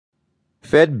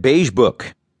Fed Beige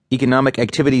Book, Economic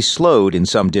Activity Slowed in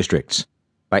Some Districts,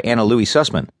 by Louie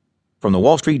Sussman, from the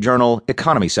Wall Street Journal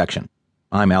Economy section.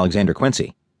 I'm Alexander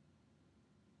Quincy.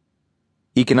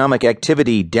 Economic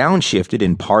activity downshifted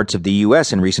in parts of the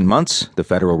U.S. in recent months, the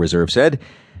Federal Reserve said,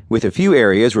 with a few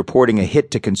areas reporting a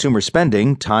hit to consumer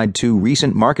spending tied to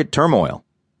recent market turmoil.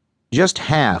 Just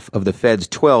half of the Fed's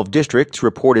 12 districts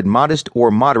reported modest or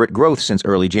moderate growth since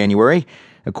early January,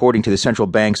 according to the central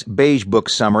bank's Beige Book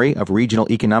summary of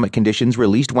regional economic conditions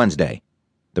released Wednesday.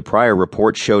 The prior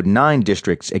report showed 9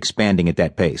 districts expanding at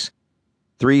that pace.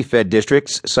 3 Fed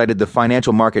districts cited the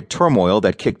financial market turmoil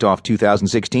that kicked off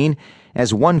 2016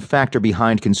 as one factor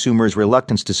behind consumers'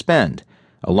 reluctance to spend,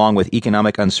 along with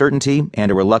economic uncertainty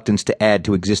and a reluctance to add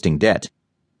to existing debt.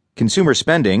 Consumer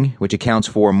spending, which accounts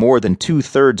for more than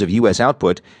 2/3 of U.S.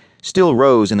 output, still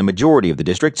rose in the majority of the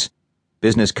districts.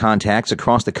 Business contacts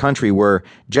across the country were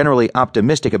generally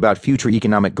optimistic about future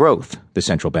economic growth, the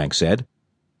central bank said.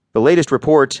 The latest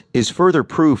report is further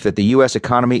proof that the U.S.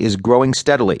 economy is growing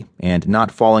steadily and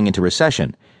not falling into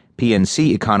recession,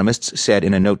 PNC economists said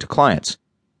in a note to clients.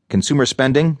 Consumer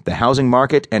spending, the housing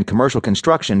market, and commercial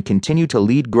construction continue to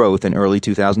lead growth in early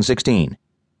 2016.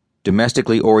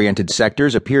 Domestically oriented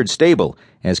sectors appeared stable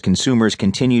as consumers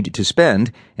continued to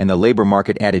spend and the labor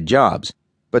market added jobs.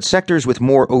 But sectors with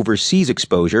more overseas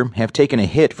exposure have taken a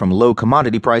hit from low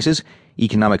commodity prices,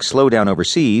 economic slowdown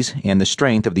overseas, and the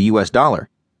strength of the U.S. dollar.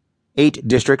 8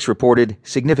 districts reported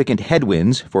significant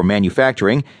headwinds for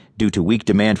manufacturing due to weak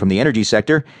demand from the energy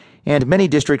sector, and many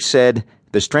districts said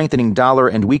the strengthening dollar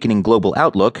and weakening global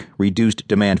outlook reduced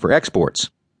demand for exports.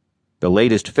 The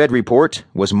latest Fed report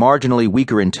was marginally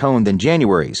weaker in tone than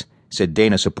January's, said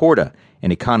Dana Saporta,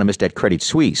 an economist at Credit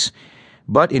Suisse.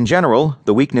 But in general,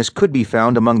 the weakness could be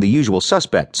found among the usual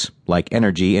suspects, like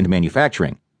energy and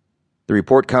manufacturing. The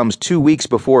report comes 2 weeks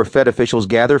before Fed officials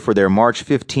gather for their March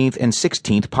 15th and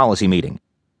 16th policy meeting.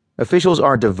 Officials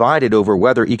are divided over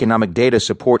whether economic data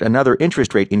support another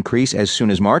interest rate increase as soon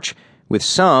as March, with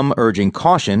some urging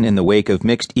caution in the wake of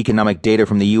mixed economic data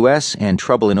from the U.S. and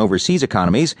trouble in overseas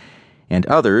economies, and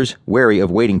others wary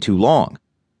of waiting too long.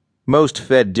 Most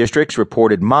Fed districts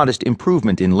reported modest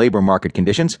improvement in labor market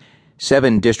conditions.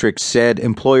 7 districts said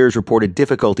employers reported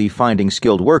difficulty finding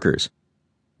skilled workers.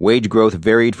 Wage growth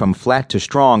varied from flat to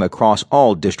strong across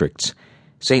all districts.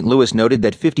 St. Louis noted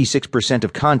that 56%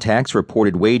 of contacts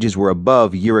reported wages were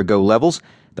above year-ago levels,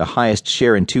 the highest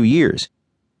share in 2 years.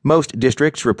 Most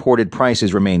districts reported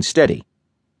prices remained steady.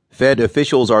 Fed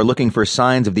officials are looking for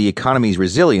signs of the economy's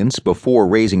resilience before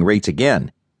raising rates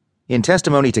again. In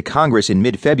testimony to Congress in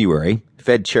mid-February,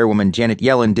 Fed Chairwoman Janet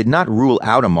Yellen did not rule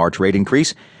out a March rate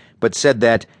increase, but said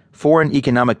that foreign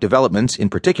economic developments, in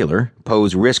particular,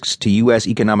 pose risks to U.S.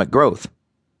 economic growth.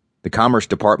 The Commerce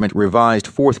Department revised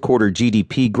fourth-quarter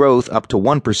GDP growth up to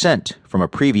 1% from a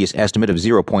previous estimate of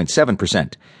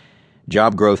 0.7%.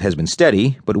 Job growth has been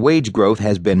steady, but wage growth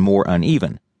has been more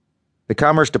uneven. The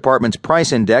Commerce Department's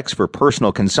price index for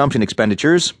personal consumption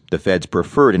expenditures, the Fed's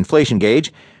preferred inflation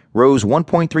gauge, rose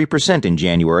 1.3% in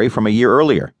January from a year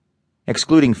earlier.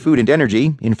 Excluding food and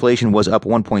energy, inflation was up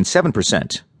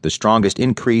 1.7%, the strongest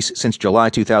increase since July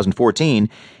 2014,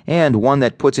 and one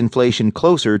that puts inflation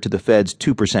closer to the Fed's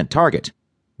 2% target.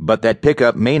 But that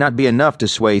pickup may not be enough to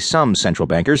sway some central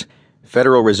bankers.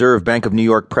 Federal Reserve Bank of New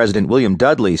York President William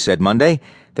Dudley said Monday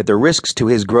that the risks to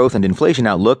his growth and inflation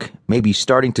outlook may be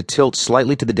starting to tilt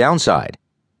slightly to the downside.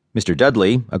 Mr.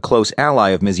 Dudley, a close ally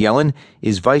of Ms. Yellen,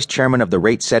 is vice chairman of the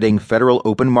rate-setting Federal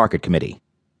Open Market Committee.